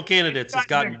potential candidates has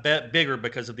gotten bigger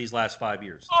because of these last 5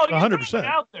 years? Oh, 100%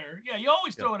 out there. Yeah, you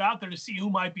always throw it out there to see who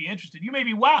might be interested. You may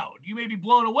be wowed. You may be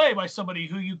blown away by somebody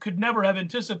who you could never have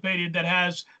anticipated that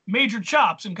has major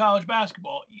chops in college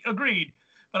basketball. Agreed.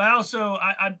 But I also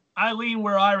I lean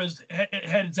where Ira's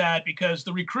head's at because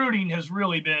the recruiting has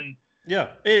really been.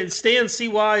 Yeah, and Stan,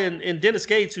 CY, and Dennis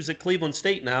Gates, who's at Cleveland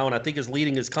State now, and I think is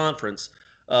leading his conference.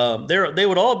 They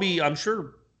would all be, I'm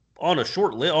sure, on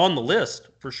the list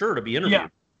for sure to be interviewed.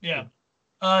 Yeah.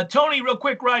 Tony, real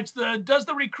quick, writes: Does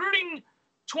the recruiting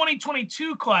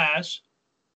 2022 class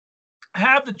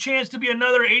have the chance to be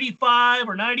another 85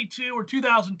 or 92 or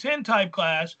 2010 type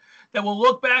class that we'll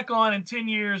look back on in 10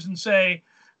 years and say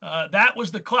that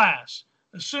was the class,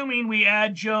 assuming we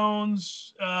add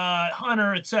Jones,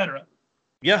 Hunter, etc.?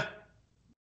 Yeah.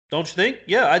 Don't you think?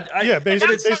 Yeah.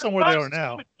 Based on where they are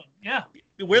now. Yeah.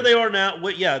 Where they are now,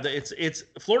 it's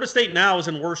Florida State now is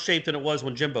in worse shape than it was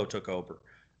when Jimbo took over.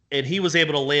 And he was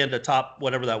able to land a top,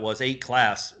 whatever that was, 8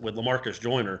 class with LaMarcus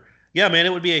Joyner. Yeah, man,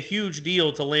 it would be a huge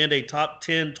deal to land a top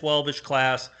 10, 12-ish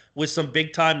class with some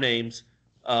big-time names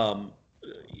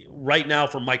right now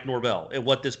for Mike Norvell. And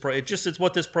it's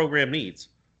what this program needs.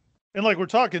 And like we're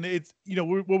talking, it's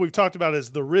what we've talked about is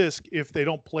the risk if they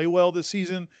don't play well this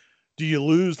season. Do you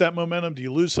lose that momentum? Do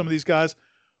you lose some of these guys?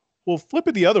 Well, flip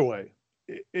it the other way.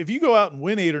 If you go out and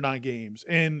win 8 or 9 games,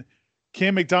 and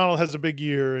Cam McDonald has a big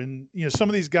year, and some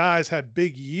of these guys had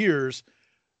big years,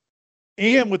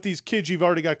 and with these kids you've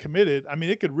already got committed, I mean,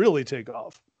 it could really take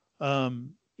off. So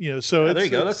there you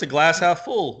go. That's a glass half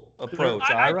full approach.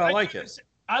 I like it.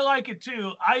 I like it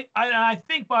too. I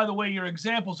think, by the way, your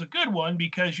example's a good one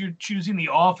because you're choosing the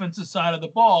offensive side of the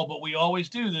ball, but we always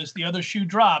do this. The other shoe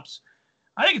drops.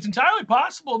 I think it's entirely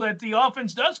possible that the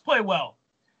offense does play well.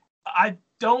 I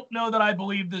don't know that I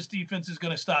believe this defense is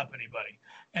going to stop anybody.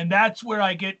 And that's where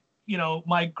I get,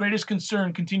 my greatest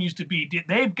concern continues to be.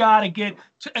 They've got to get,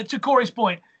 to Corey's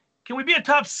point, can we be a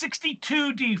top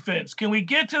 62 defense? Can we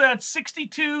get to that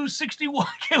 62, 61?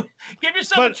 Give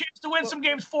yourself a chance to win some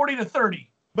games 40-30.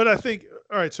 But I think,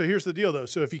 all right, so here's the deal, though.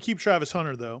 So if you keep Travis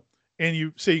Hunter, though, and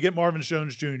you say you get Marvin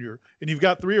Jones Jr., and you've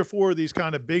got 3 or 4 of these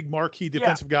kind of big marquee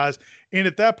defensive guys, and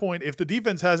at that point, if the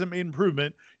defense hasn't made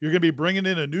improvement, you're going to be bringing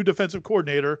in a new defensive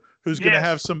coordinator who's going to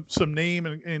have some name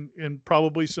and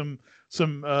probably some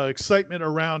excitement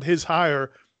around his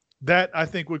hire. That, I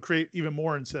think, would create even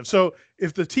more incentive. So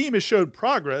if the team has showed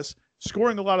progress,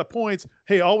 scoring a lot of points,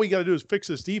 hey, all we got to do is fix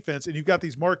this defense, and you've got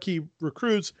these marquee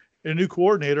recruits and a new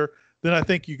coordinator, then I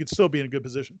think you could still be in a good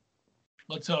position.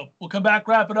 Let's hope. We'll come back,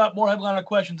 wrap it up. More headliner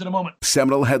questions in a moment.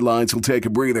 Seminole Headlines will take a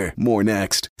breather. More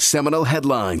next. Seminole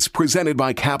Headlines, presented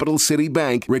by Capital City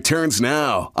Bank, returns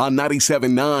now on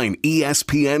 97.9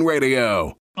 ESPN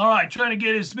Radio. All right, trying to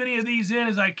get as many of these in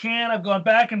as I can. I've gone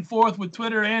back and forth with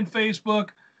Twitter and Facebook.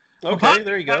 Okay,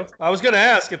 there you go. I was going to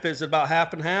ask if it's about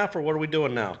half and half, or what are we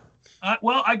doing now?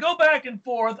 Well, I go back and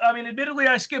forth. I mean, admittedly,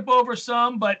 I skip over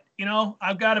some, but,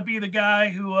 I've got to be the guy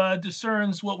who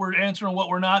discerns what we're answering and what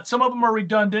we're not. Some of them are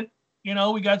redundant.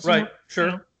 We got some. Right,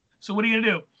 sure. So what are you going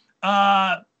to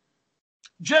do?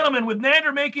 Gentlemen, with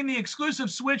Nander making the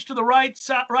exclusive switch to the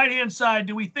right-hand side,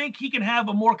 do we think he can have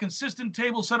a more consistent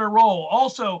table setter role?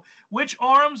 Also, which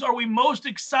arms are we most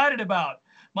excited about?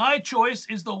 My choice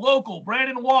is the local,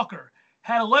 Brandon Walker.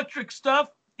 Had electric stuff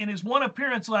in his one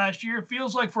appearance last year.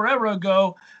 Feels like forever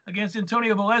ago against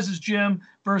Antonio Velez's gym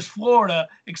versus Florida.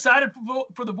 Excited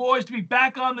for the boys to be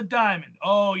back on the diamond.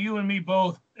 Oh, you and me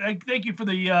both. Thank you for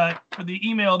the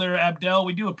email there, Abdel.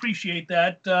 We do appreciate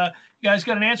that. You guys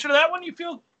got an answer to that one you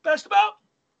feel best about?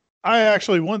 I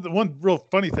actually, one real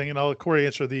funny thing, and I'll let Corey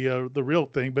answer the real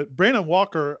thing, but Brandon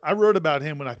Walker, I wrote about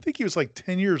him when I think he was like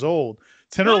 10 years old,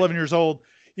 10 or 11 years old.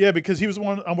 Yeah, because he was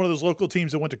on one of those local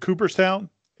teams that went to Cooperstown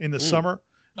in the summer.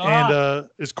 And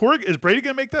is Brady going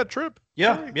to make that trip?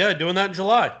 Yeah, doing that in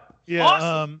July. Yeah,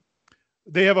 awesome.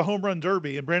 They have a home run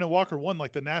derby, and Brandon Walker won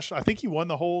like the national. I think he won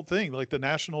the whole thing, like the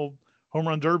national home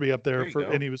run derby up there.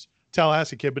 And he was a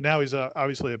Tallahassee kid, but now he's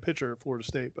obviously a pitcher at Florida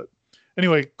State. But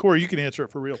Anyway, Corey, you can answer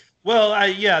it for real. Well,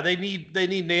 they need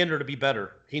Nander to be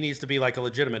better. He needs to be like a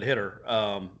legitimate hitter.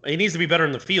 He needs to be better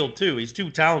in the field too. He's too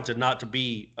talented not to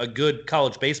be a good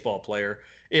college baseball player.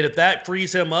 And if that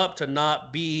frees him up to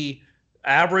not be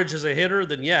average as a hitter,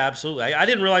 then yeah, absolutely. I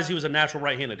didn't realize he was a natural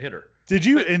right-handed hitter. Did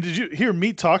you hear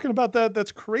me talking about that?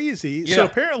 That's crazy. Yeah. So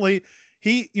apparently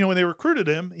he, when they recruited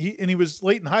him, he was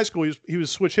late in high school. He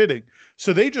was switch hitting.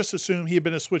 So they just assumed he had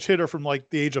been a switch hitter from like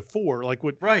the age of 4, like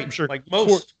what right. I'm sure like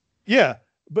most. Yeah,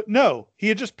 but no, he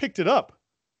had just picked it up.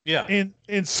 Yeah,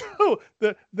 and so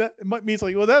that means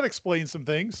like, well, that explains some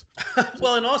things.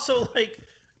 Well, and also like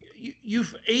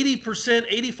you've 80%,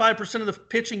 85% of the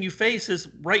pitching you face is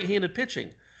right-handed pitching.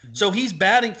 Mm-hmm. So he's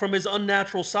batting from his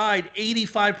unnatural side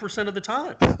 85% of the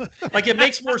time. Like it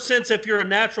makes more sense if you're a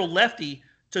natural lefty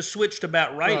to switch to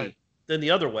bat righty than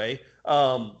the other way.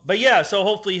 But yeah, so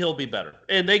hopefully he'll be better.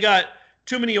 And they got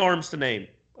too many arms to name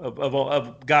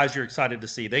of guys you're excited to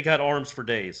see. They got arms for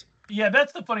days. Yeah,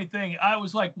 that's the funny thing. I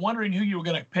was like wondering who you were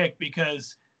going to pick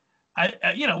because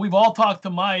we've all talked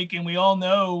to Mike and we all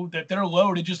know that they're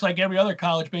loaded just like every other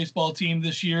college baseball team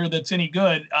this year that's any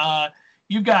good.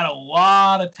 You've got a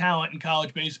lot of talent in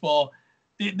college baseball.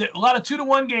 A lot of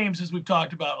 2-1 games, as we've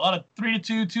talked about, a lot of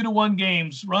 3-2, 2-1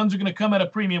 games. Runs are going to come at a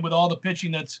premium with all the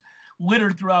pitching that's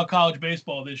littered throughout college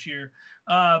baseball this year.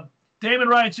 Damon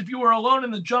writes, if you were alone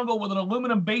in the jungle with an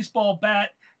aluminum baseball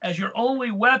bat as your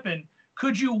only weapon,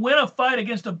 could you win a fight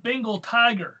against a Bengal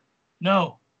tiger?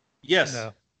 No. Yes.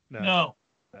 No.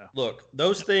 Look,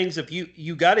 those things, if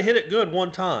you got to hit it good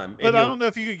one time. But I don't know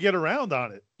if you could get around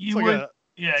on it.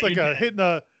 It's like hitting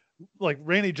a like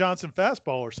Randy Johnson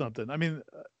fastball or something. I mean,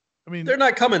 they're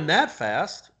not coming that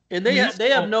fast, and they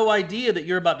have no idea that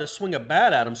you're about to swing a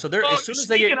bat at them. So they're as soon as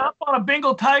they get up on a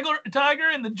Bengal tiger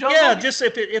in the jungle. Yeah, just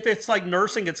if it's like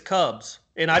nursing its cubs,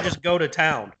 and I just go to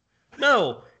town.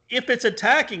 No, if it's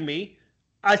attacking me,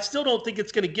 I still don't think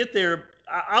it's going to get there.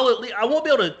 I won't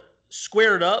be able to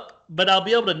square it up, but I'll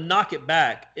be able to knock it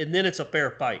back, and then it's a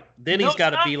fair fight. Then he's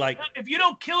got to be like, if you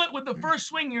don't kill it with the first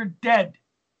swing, you're dead.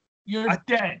 You're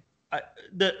dead.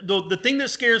 The thing that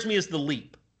scares me is the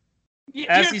leap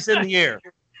as he's in the air.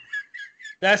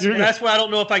 That's why I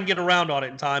don't know if I can get around on it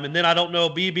in time, and then I don't know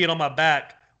being on my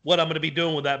back what I'm going to be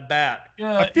doing with that bat.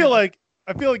 Yeah, I feel like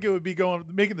it would be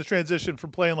making the transition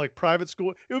from playing like private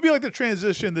school. It would be like the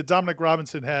transition that Dominic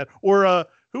Robinson had, or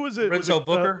who was it? Lorenzo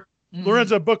Booker.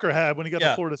 Lorenzo Booker had when he got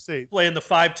to Florida State, playing the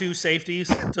 5-2 safeties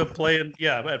to playing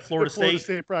at Florida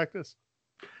State practice.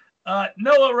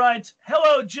 Noah writes,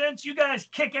 hello, gents. You guys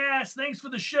kick ass. Thanks for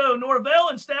the show. Norvell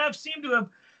and staff seem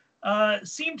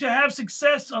to have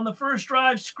success on the first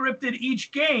drive scripted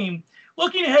each game.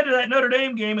 Looking ahead to that Notre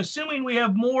Dame game, assuming we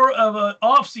have more of an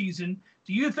offseason,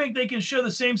 do you think they can show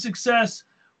the same success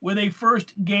with a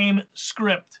first game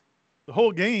script? The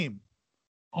whole game.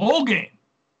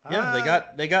 Yeah,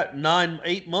 they got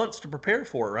 8 months to prepare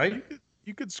for it, right?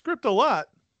 You could script a lot.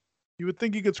 You would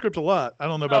think you could script a lot. I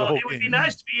don't know about a whole game. It would be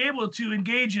nice to be able to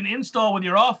engage and install with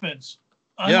your offense.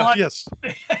 Yes.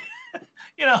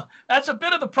 That's a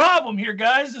bit of the problem here,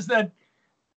 guys, is that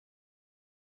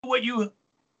what you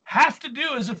have to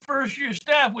do as a first-year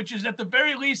staff, which is at the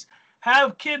very least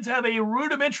have kids have a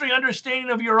rudimentary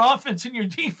understanding of your offense and your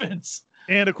defense.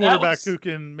 And a quarterback who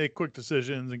can make quick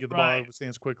decisions and get the ball out of his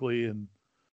hands quickly. And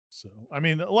so, a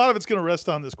lot of it's going to rest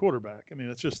on this quarterback.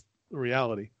 It's just the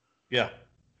reality. Yeah.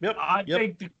 Yep. I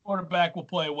think the quarterback will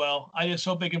play well. I just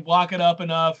hope they can block it up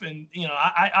enough. And,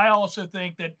 I also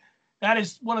think that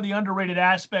is one of the underrated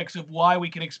aspects of why we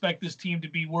can expect this team to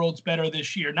be worlds better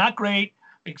this year. Not great.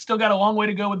 They still got a long way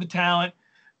to go with the talent,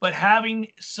 but having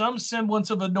some semblance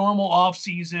of a normal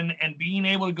offseason and being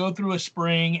able to go through a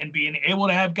spring and being able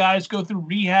to have guys go through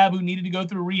rehab who needed to go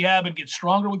through rehab and get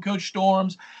stronger with Coach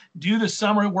Storms, do the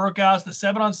summer workouts, the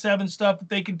 7-on-7 stuff that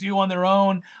they can do on their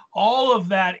own, all of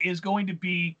that is going to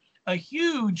be a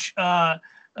huge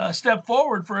step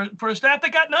forward for a staff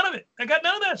that got none of it. They got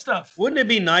none of that stuff. Wouldn't it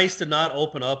be nice to not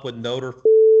open up with Notre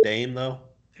Dame, though?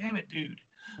 Damn it, dude.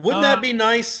 Wouldn't that be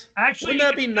nice? Actually, wouldn't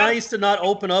that be nice to not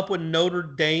open up with Notre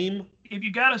Dame? If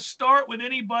you got to start with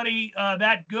anybody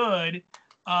that good,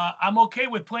 I'm okay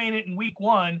with playing it in week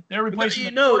 1. They're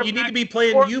replacing. You need to be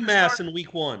playing UMass in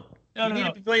week 1. You need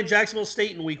to be playing Jacksonville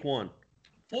State in week 1.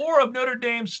 4 of Notre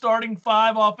Dame's starting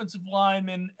 5 offensive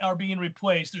linemen are being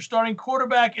replaced. Their starting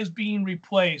quarterback is being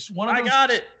replaced. I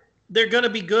got it. They're going to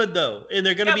be good though, and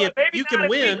they're going to be. You can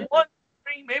win.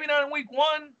 Maybe not in week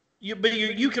 1.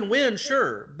 You can win,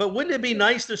 sure. But wouldn't it be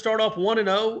nice to start off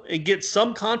 1-0 and get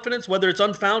some confidence, whether it's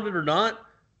unfounded or not,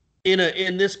 in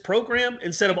this program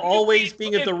instead of always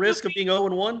being at the risk of being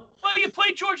 0-1? But Well, you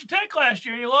played Georgia Tech last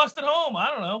year and you lost at home.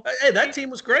 I don't know. Hey, that team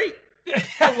was great.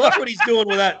 I love what he's doing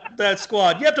with that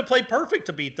squad. You have to play perfect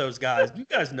to beat those guys. You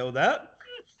guys know that.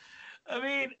 I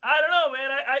mean, I don't know, man.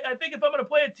 I think if I'm going to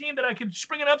play a team that I can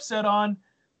spring an upset on,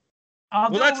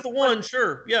 that's the one,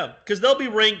 sure. Yeah, because they'll be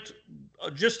ranked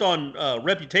just on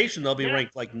reputation. They'll be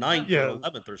ranked like 9th or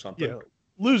 11th or something. Yeah.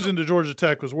 Losing to Georgia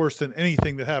Tech was worse than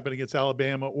anything that happened against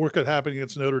Alabama or could happen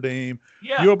against Notre Dame.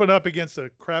 Yeah. You open up against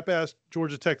a crap-ass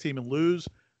Georgia Tech team and lose.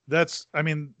 It's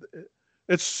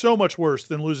so much worse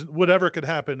than losing whatever could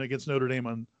happen against Notre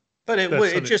Dame But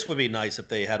it just would be nice if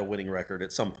they had a winning record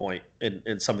at some point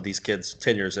in some of these kids'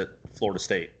 tenures at Florida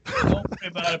State. Don't worry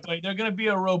about it, buddy. They're going to be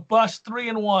a robust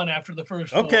 3-1 after the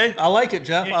first. Okay, I like it,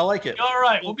 Jeff. I like it. All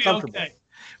right, we'll be okay.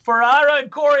 For Ira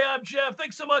and Corey, I'm Jeff.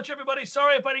 Thanks so much, everybody.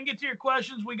 Sorry if I didn't get to your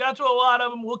questions. We got to a lot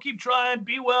of them. We'll keep trying.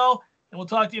 Be well, and we'll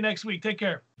talk to you next week. Take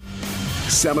care.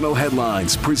 Seminole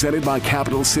Headlines, presented by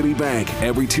Capital City Bank,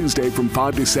 every Tuesday from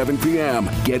 5 to 7 p.m.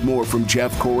 Get more from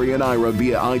Jeff, Corey, and Ira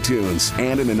via iTunes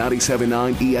and in the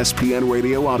 97.9 ESPN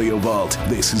Radio Audio Vault.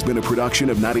 This has been a production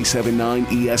of 97.9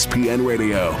 ESPN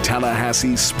Radio,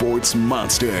 Tallahassee's sports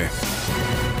monster.